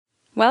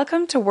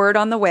Welcome to Word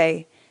on the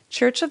Way,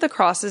 Church of the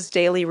Cross's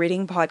daily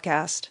reading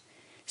podcast.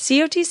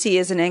 COTC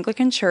is an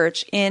Anglican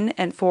church in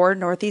and for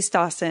Northeast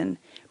Dawson,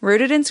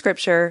 rooted in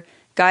Scripture,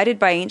 guided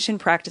by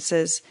ancient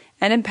practices,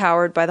 and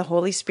empowered by the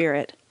Holy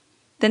Spirit.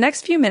 The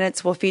next few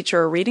minutes will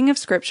feature a reading of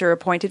Scripture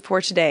appointed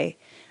for today,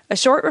 a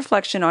short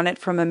reflection on it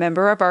from a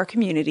member of our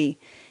community,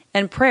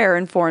 and prayer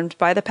informed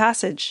by the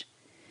passage.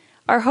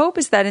 Our hope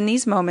is that in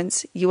these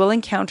moments you will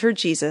encounter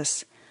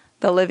Jesus,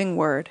 the living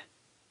Word.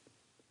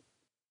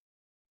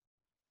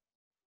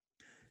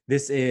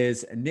 This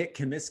is Nick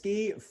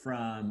Comiskey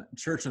from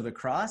Church of the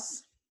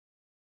Cross.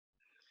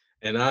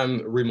 And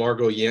I'm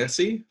Remargo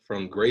Yancey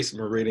from Grace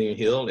Meridian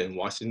Hill in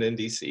Washington,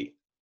 D.C.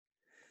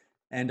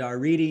 And our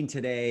reading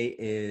today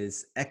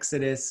is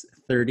Exodus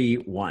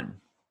 31.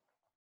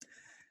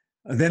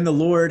 Then the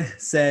Lord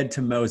said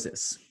to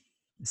Moses,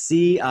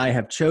 "See, I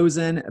have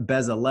chosen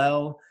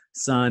Bezalel,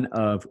 son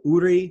of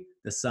Uri,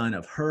 the son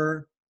of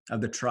Hur,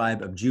 of the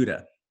tribe of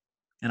Judah.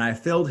 And I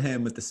filled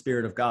him with the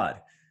Spirit of God,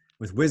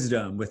 with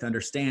wisdom, with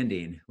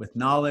understanding, with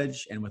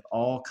knowledge, and with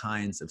all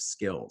kinds of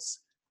skills,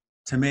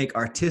 to make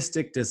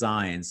artistic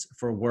designs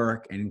for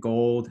work in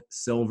gold,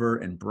 silver,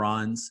 and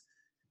bronze,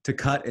 to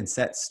cut and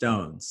set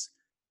stones,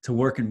 to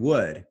work in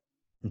wood,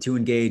 and to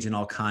engage in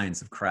all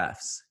kinds of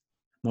crafts.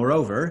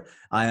 Moreover,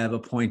 I have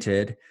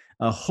appointed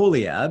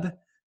Aholiab,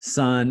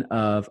 son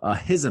of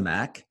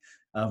Ahisamach,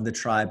 of the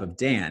tribe of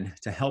Dan,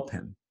 to help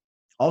him.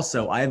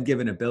 Also, I have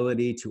given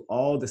ability to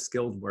all the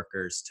skilled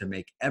workers to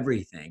make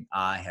everything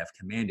I have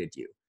commanded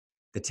you: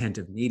 the tent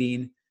of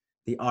meeting,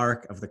 the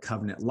ark of the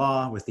covenant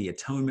law with the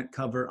atonement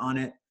cover on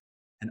it,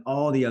 and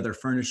all the other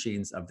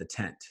furnishings of the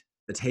tent,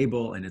 the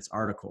table and its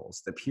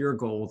articles, the pure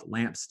gold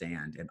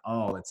lampstand and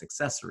all its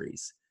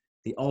accessories,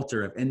 the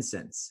altar of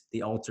incense,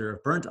 the altar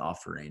of burnt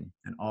offering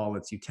and all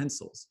its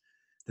utensils,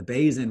 the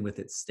basin with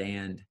its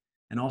stand,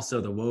 and also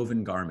the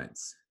woven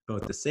garments,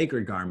 both the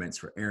sacred garments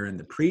for Aaron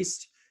the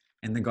priest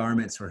and the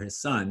garments for his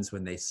sons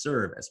when they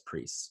serve as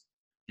priests,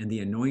 and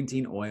the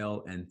anointing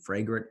oil and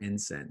fragrant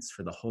incense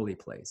for the holy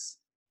place.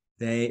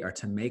 They are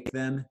to make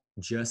them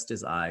just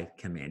as I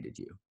commanded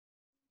you."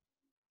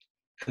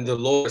 And the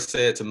Lord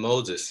said to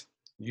Moses,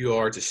 "You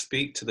are to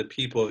speak to the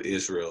people of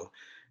Israel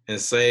and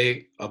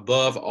say,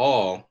 above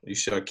all, you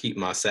shall keep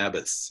my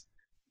Sabbaths.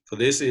 For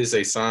this is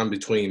a sign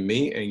between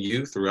me and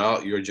you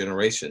throughout your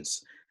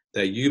generations,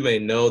 that you may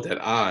know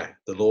that I,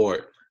 the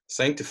Lord,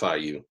 sanctify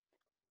you.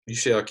 You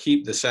shall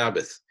keep the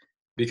Sabbath,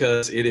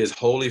 because it is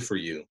holy for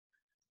you.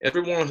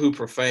 Everyone who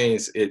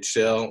profanes it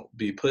shall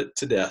be put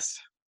to death.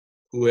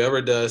 Whoever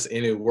does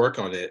any work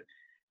on it,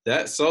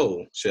 that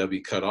soul shall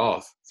be cut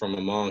off from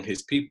among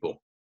his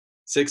people.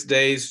 6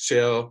 days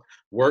shall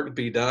work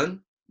be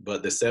done,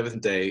 but the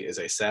seventh day is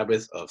a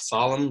Sabbath of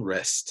solemn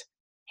rest,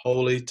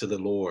 holy to the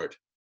Lord.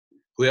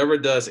 Whoever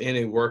does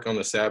any work on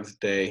the Sabbath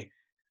day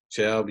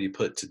shall be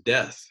put to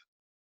death.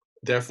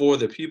 Therefore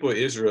the people of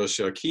Israel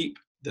shall keep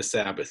the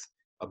Sabbath,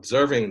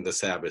 observing the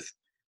Sabbath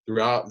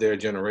throughout their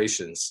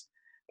generations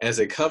as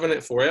a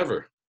covenant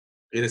forever.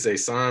 It is a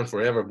sign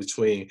forever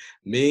between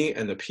me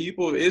and the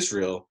people of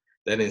Israel,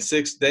 that in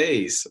 6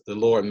 days the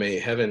Lord made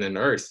heaven and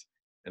earth,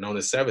 and on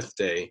the seventh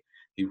day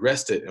he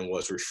rested and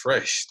was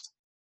refreshed.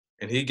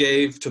 And he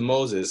gave to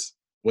Moses,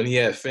 when he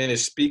had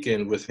finished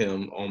speaking with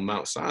him on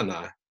Mount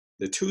Sinai,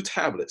 the 2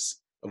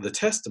 tablets of the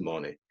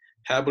testimony,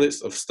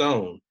 tablets of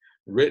stone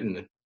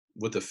written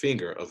with the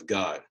finger of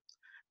God."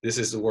 This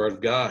is the word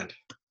of God.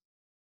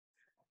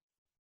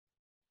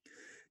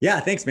 Yeah,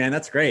 thanks, man.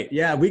 That's great.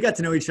 Yeah, we got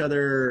to know each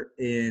other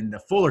in the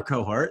Fuller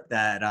cohort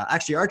that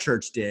actually our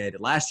church did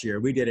last year.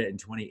 We did it in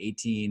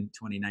 2018,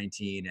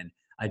 2019, and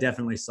I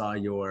definitely saw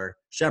your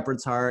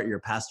shepherd's heart, your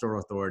pastoral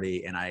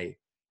authority, and I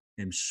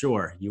am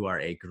sure you are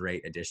a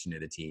great addition to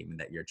the team and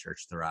that your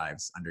church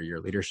thrives under your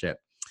leadership.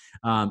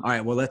 All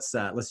right, well, let's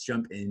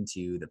jump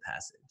into the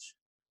passage.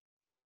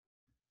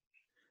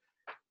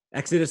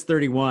 Exodus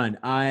 31.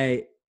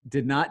 I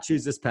did not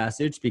choose this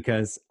passage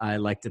because I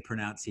like to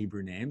pronounce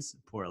Hebrew names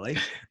poorly.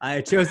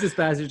 I chose this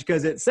passage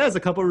because it says a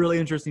couple of really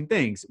interesting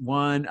things.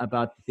 One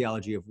about the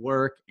theology of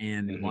work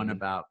and one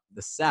about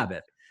the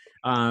Sabbath.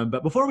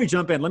 But before we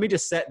jump in, let me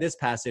just set this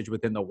passage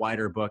within the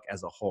wider book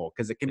as a whole,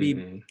 because it can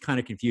be kind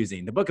of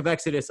confusing. The book of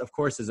Exodus, of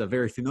course, is a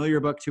very familiar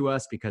book to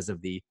us because of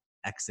the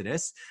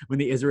Exodus, when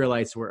the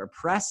Israelites were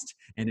oppressed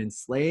and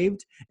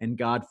enslaved, and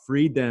God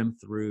freed them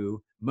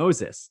through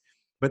Moses.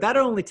 But that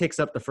only takes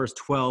up the first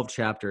 12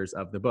 chapters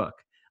of the book.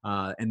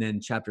 And then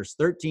chapters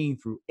 13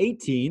 through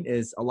 18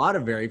 is a lot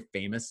of very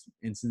famous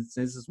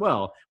instances as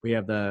well. We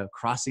have the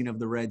crossing of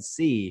the Red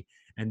Sea,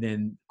 and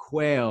then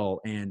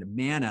quail and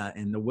manna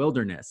in the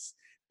wilderness,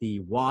 the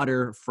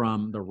water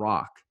from the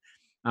rock.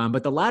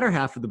 But the latter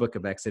half of the book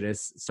of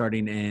Exodus,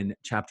 starting in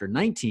chapter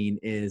 19,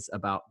 is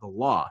about the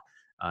law.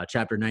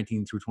 Chapter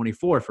 19 through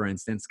 24, for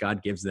instance,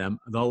 God gives them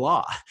the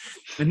law.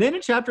 And then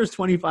in chapters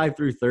 25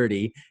 through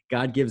 30,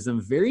 God gives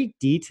them very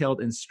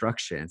detailed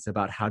instructions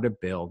about how to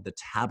build the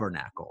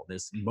tabernacle,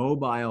 this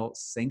mobile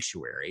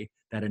sanctuary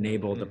that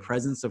enabled the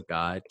presence of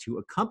God to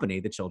accompany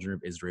the children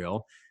of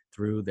Israel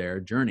through their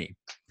journey.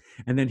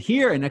 And then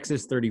here in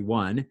Exodus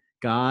 31,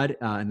 God,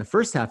 in the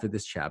first half of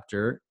this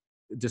chapter,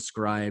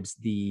 describes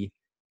the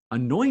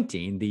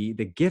anointing, the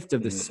gift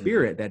of the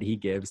Spirit that he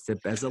gives to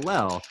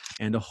Bezalel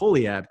and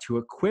Aholiab to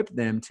equip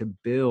them to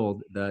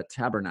build the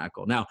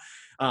tabernacle. Now,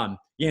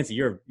 Yancey,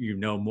 you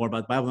know more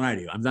about the Bible than I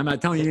do. I'm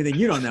not telling you anything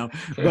you don't know,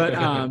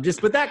 but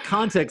just with that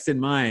context in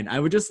mind, I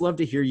would just love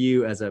to hear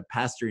you as a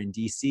pastor in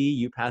DC.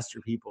 You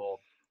pastor people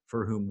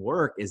for whom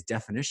work is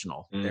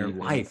definitional. Their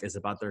life is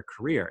about their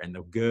career and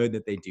the good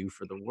that they do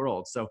for the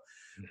world. So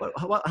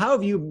how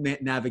have you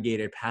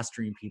navigated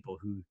pastoring people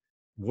who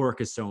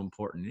work is so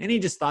important? Any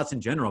just thoughts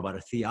in general about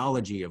a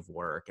theology of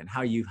work and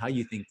how you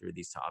think through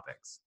these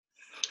topics?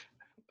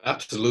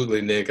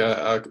 Absolutely, Nick.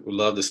 I would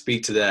love to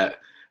speak to that.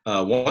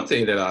 One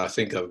thing that I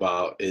think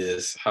about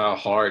is how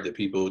hard the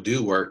people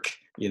do work,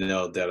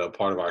 that are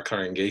part of our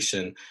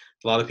congregation.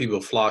 A lot of people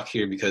flock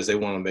here because they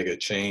want to make a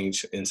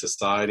change in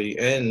society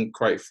and,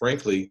 quite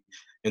frankly,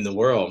 in the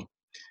world.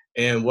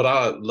 And what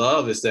I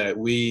love is that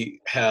we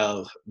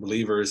have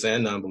believers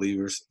and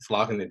non-believers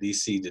flocking to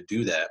DC to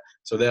do that.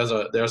 So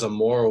there's a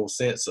moral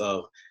sense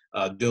of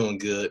doing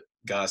good,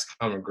 God's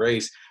common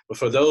grace. But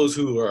for those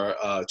who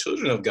are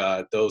children of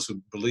God, those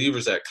who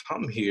believers that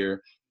come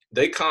here,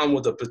 they come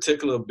with a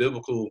particular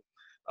biblical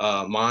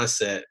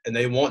mindset, and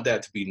they want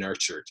that to be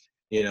nurtured.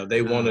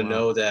 They want to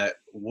know that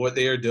what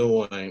they are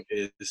doing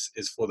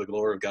is for the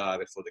glory of God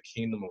and for the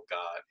kingdom of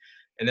God.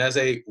 And as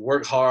they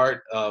work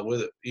hard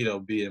with,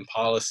 be in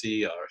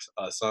policy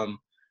or some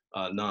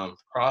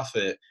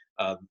nonprofit,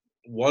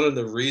 one of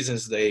the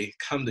reasons they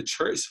come to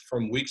church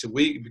from week to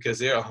week because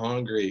they are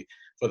hungry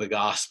for the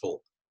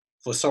gospel,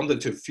 for something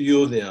to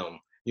fuel them,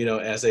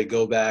 as they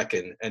go back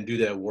and do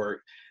their work.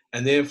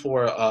 And then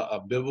for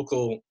a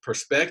biblical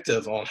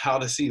perspective on how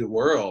to see the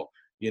world,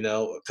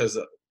 because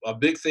a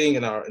big thing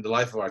in the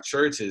life of our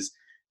church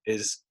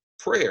is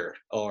prayer,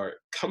 or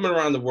coming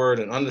around the word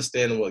and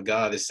understanding what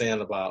God is saying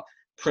about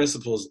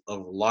principles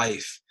of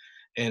life,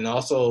 and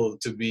also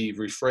to be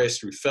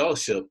refreshed through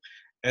fellowship.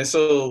 And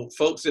so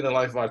folks in the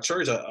life of our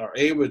church are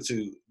able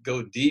to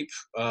go deep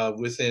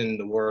within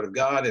the word of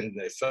God and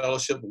they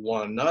fellowship with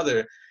one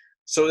another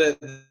so that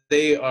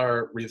they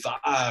are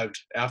revived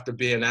after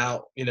being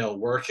out,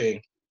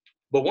 working.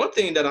 But one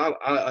thing that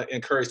I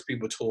encourage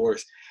people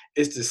towards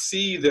is to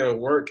see their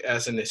work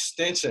as an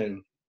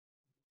extension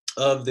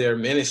of their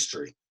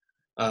ministry,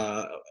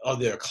 of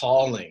their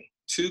calling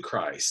to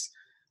Christ.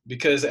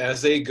 Because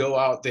as they go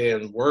out there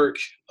and work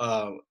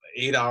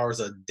 8 hours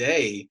a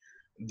day,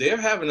 they're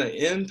having an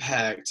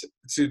impact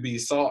to be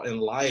salt and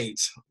light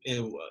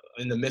in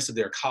the midst of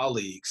their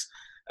colleagues.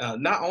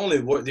 Not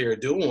only what they're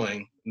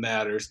doing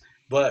matters,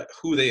 but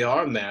who they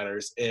are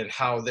matters, and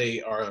how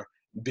they are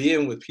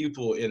being with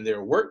people in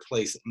their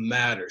workplace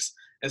matters.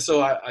 And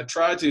so I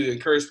try to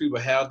encourage people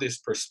to have this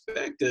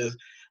perspective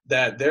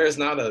that there is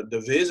not a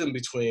division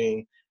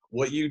between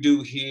what you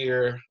do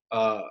here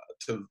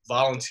to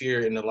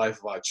volunteer in the life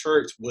of our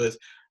church with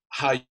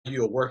how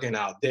you're working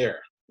out there.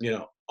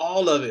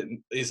 All of it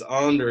is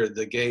under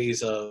the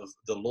gaze of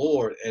the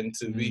Lord, and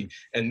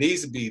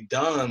needs to be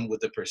done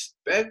with the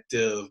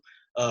perspective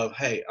of,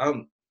 hey,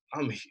 I'm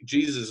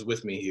Jesus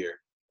with me here,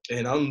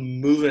 and I'm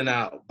moving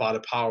out by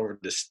the power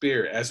of the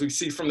Spirit, as we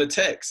see from the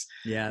text.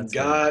 Yeah,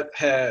 God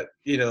had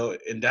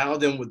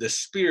endowed them with the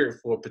Spirit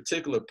for a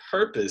particular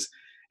purpose,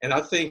 and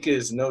I think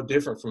is no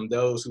different from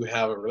those who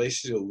have a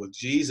relationship with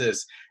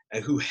Jesus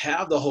and who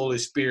have the Holy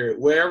Spirit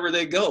wherever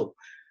they go.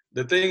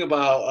 The thing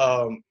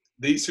about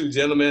these two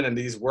gentlemen and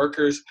these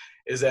workers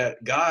is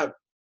that God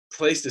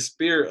placed the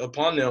Spirit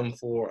upon them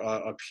for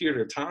a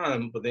period of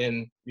time, but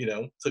then,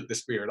 took the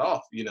Spirit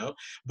off,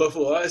 But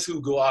for us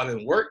who go out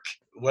and work,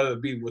 whether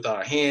it be with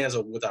our hands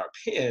or with our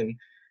pen,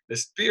 the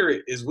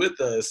Spirit is with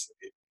us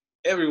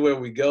everywhere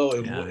we go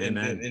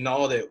and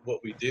all that what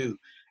we do.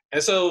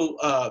 And so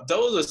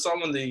those are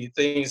some of the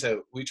things that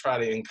we try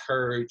to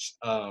encourage,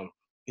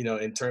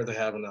 in terms of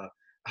having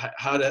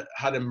how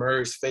to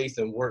merge faith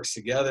and works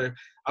together.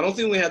 I don't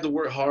think we have to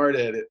work hard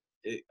at it.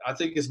 I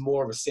think it's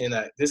more of a saying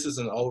that this is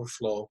an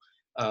overflow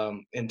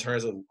in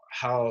terms of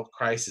how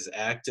Christ is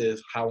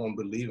active, how I'm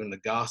believing the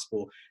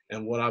gospel,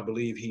 and what I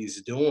believe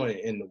he's doing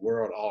in the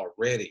world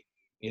already,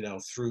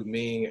 through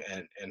me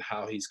and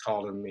how he's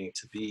calling me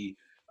to be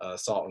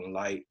salt and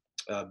light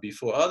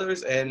before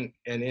others, and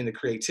in the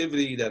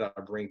creativity that I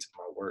bring to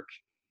my work.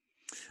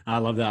 I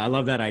love that. I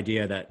love that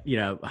idea that,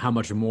 how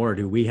much more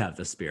do we have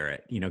the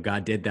Spirit?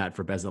 God did that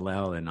for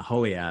Bezalel and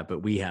Aholiab,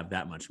 but we have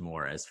that much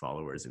more as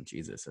followers of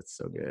Jesus. That's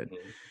so good.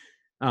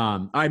 Mm-hmm.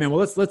 All right, man.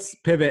 Well, let's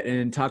pivot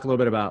and talk a little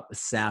bit about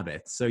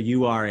Sabbath. So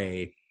you are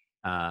a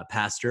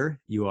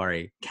pastor, you are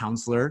a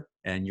counselor,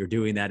 and you're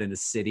doing that in a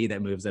city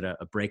that moves at a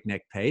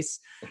breakneck pace.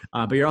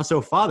 But you're also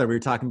a father. We were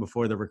talking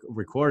before the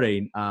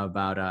recording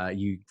about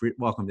you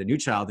welcomed a new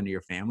child into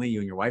your family, you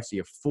and your wife. So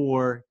you have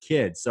 4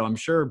 kids. So I'm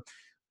sure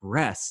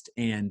rest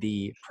and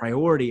the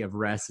priority of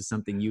rest is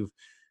something you've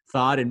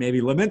thought and maybe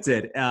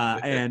lamented.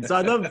 And so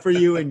I'd love for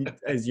you, and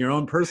as your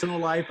own personal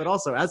life, but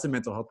also as a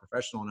mental health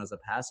professional and as a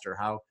pastor,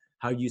 how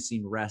you've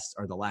seen rest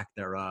or the lack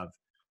thereof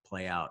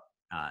play out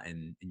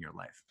in your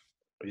life?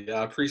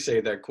 Yeah, I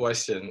appreciate that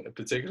question,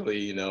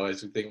 particularly,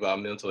 as we think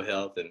about mental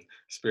health and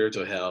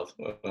spiritual health,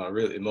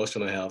 really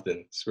emotional health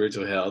and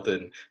spiritual health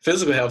and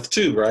physical health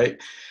too,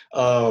 right?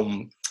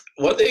 One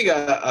thing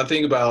I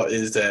think about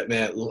is that,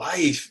 man,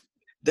 life,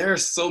 there are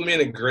so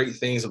many great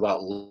things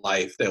about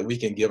life that we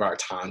can give our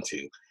time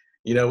to.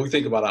 We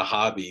think about our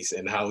hobbies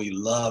and how we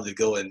love to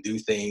go and do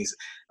things.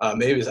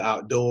 Maybe it's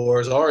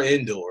outdoors or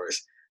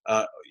indoors.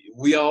 Uh,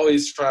 we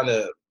always try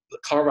to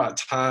carve out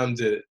time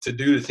to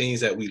do the things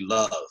that we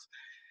love.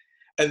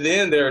 And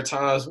then there are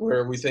times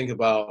where we think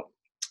about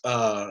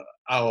uh,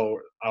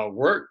 our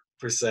work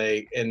per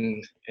se,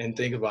 and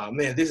think about,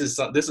 man, this is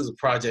a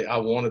project I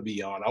want to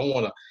be on. I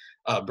want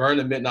to burn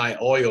the midnight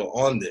oil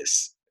on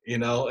this,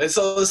 And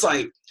so it's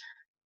like,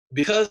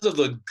 because of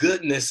the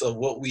goodness of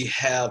what we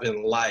have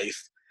in life,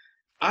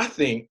 I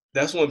think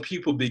that's when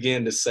people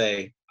begin to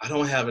say, I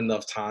don't have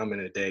enough time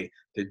in a day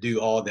to do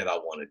all that I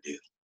want to do.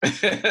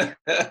 Totally,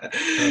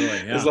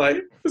 yeah.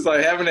 It's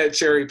like having that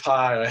cherry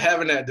pie or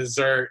having that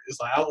dessert. It's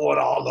like, I want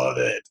all of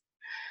it.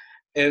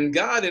 And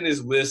God in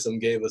his wisdom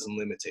gave us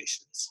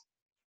limitations.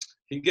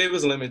 He gave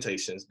us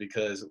limitations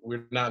because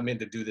we're not meant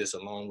to do this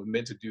alone. We're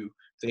meant to do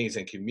things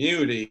in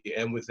community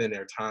and within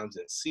their times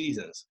and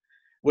seasons.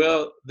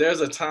 Well,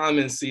 there's a time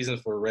and season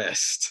for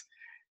rest.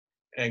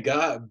 And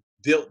God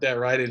built that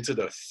right into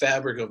the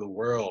fabric of the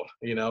world,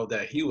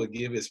 that he would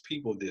give his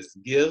people this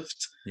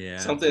gift,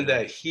 something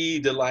that he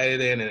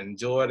delighted in and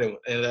enjoyed, and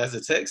as the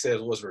text says,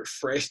 was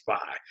refreshed by.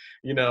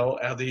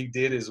 After he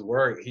did his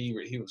work, he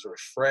was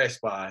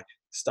refreshed by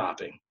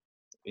stopping,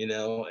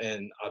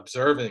 and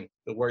observing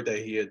the work that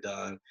he had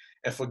done.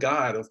 And for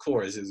God, of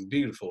course, it's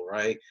beautiful,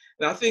 right?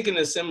 And I think in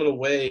a similar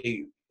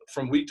way,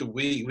 from week to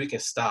week, we can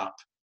stop.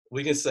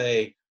 We can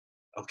say,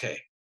 okay,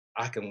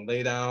 I can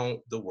lay down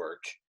the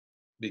work,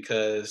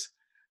 because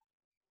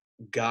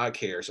God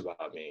cares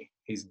about me.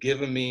 He's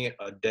given me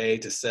a day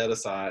to set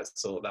aside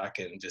so that I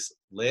can just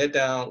lay it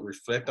down,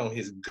 reflect on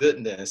his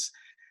goodness,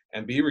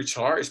 and be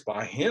recharged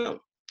by him.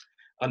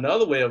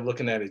 Another way of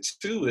looking at it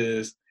too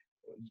is,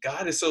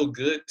 God is so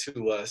good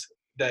to us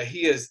that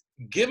he has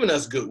given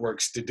us good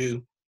works to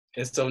do.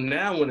 And so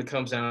now when it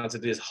comes down to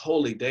this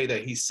holy day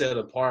that he set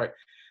apart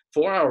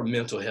for our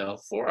mental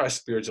health, for our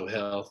spiritual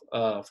health,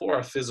 for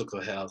our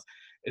physical health,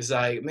 it's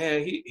like,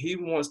 man, he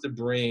wants to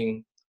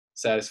bring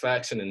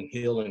satisfaction and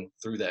healing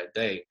through that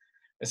day.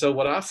 And so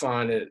what I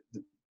find that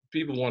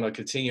people want to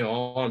continue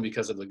on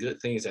because of the good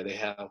things that they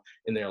have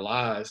in their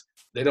lives.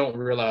 They don't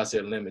realize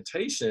their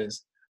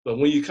limitations. But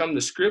when you come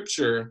to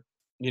scripture,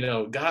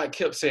 God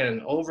kept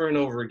saying over and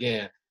over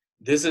again,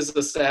 this is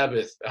the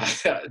Sabbath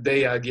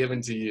day I've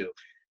given to you.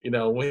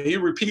 When he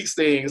repeats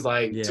things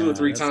like 2 or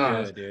 3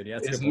 times, good,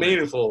 dude. it's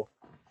meaningful.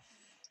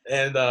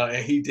 And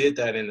he did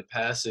that in the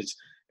passage.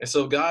 And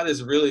so God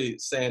is really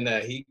saying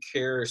that he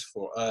cares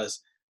for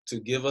us to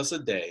give us a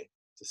day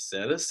to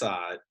set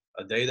aside,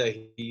 a day that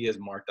he has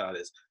marked out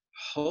as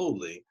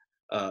holy,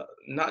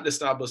 not to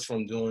stop us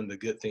from doing the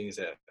good things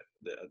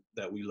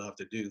that we love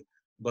to do,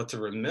 but to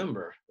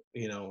remember,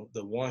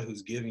 the one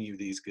who's giving you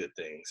these good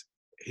things.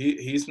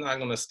 He's not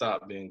going to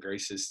stop being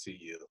gracious to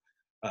you.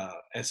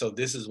 And so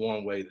this is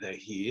one way that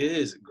he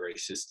is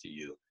gracious to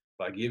you,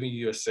 by giving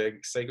you a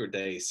sacred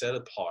day set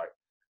apart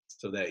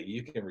so that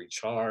you can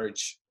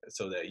recharge,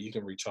 so that you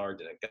can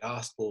recharge in the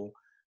gospel,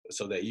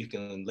 so that you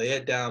can lay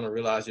it down and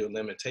realize your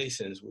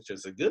limitations, which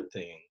is a good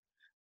thing,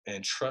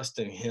 and trust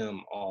in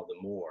him all the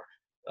more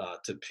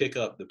to pick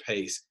up the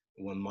pace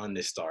when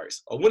Monday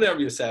starts, or whenever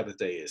your Sabbath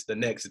day is, the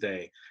next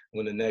day,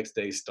 when the next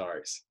day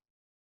starts.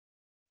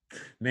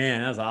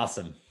 Man, that was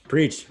awesome.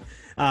 Preach.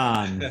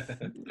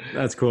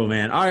 That's cool,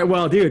 man. All right.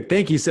 Well, dude,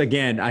 thank you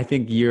again. I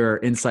think your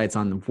insights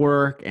on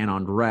work and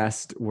on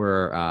rest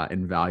were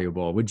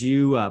invaluable. Would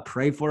you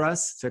pray for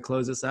us to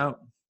close us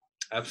out?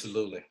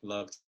 Absolutely.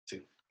 Love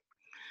to.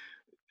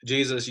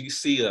 Jesus, you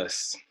see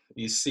us.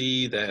 You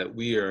see that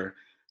we are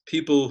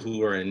people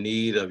who are in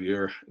need of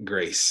your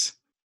grace.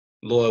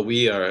 Lord,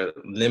 we are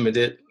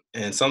limited,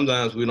 and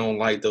sometimes we don't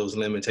like those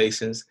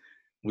limitations.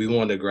 We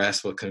want to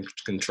grasp for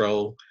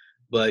control,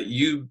 but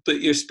you put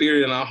your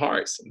spirit in our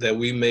hearts that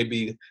we may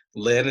be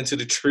led into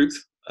the truth,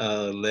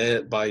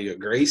 led by your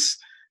grace,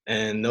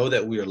 and know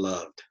that we are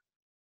loved.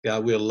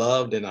 God, we are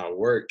loved in our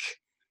work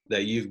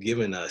that you've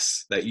given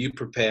us, that you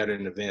prepared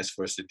in advance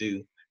for us to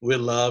do. We're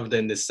loved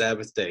in this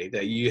Sabbath day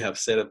that you have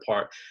set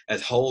apart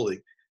as holy.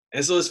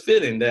 And so it's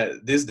fitting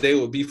that this day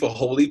will be for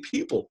holy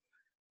people.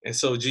 And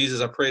so,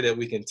 Jesus, I pray that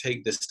we can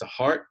take this to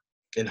heart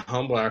and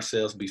humble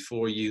ourselves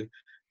before you.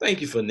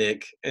 Thank you for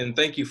Nick, and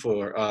thank you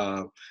for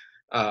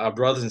our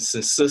brothers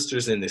and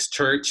sisters in this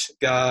church,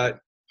 God,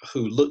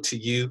 who look to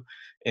you.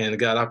 And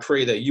God, I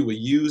pray that you will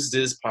use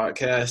this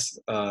podcast,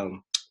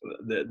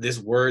 this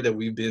word that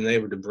we've been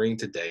able to bring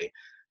today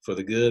for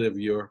the good of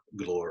your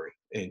glory.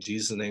 In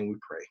Jesus' name we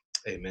pray.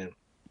 Amen.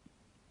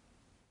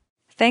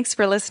 Thanks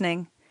for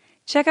listening.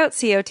 Check out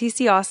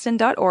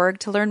cotcaustin.org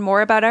to learn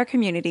more about our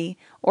community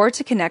or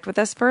to connect with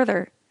us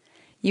further.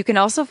 You can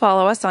also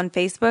follow us on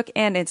Facebook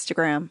and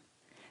Instagram.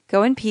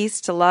 Go in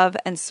peace to love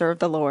and serve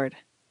the Lord.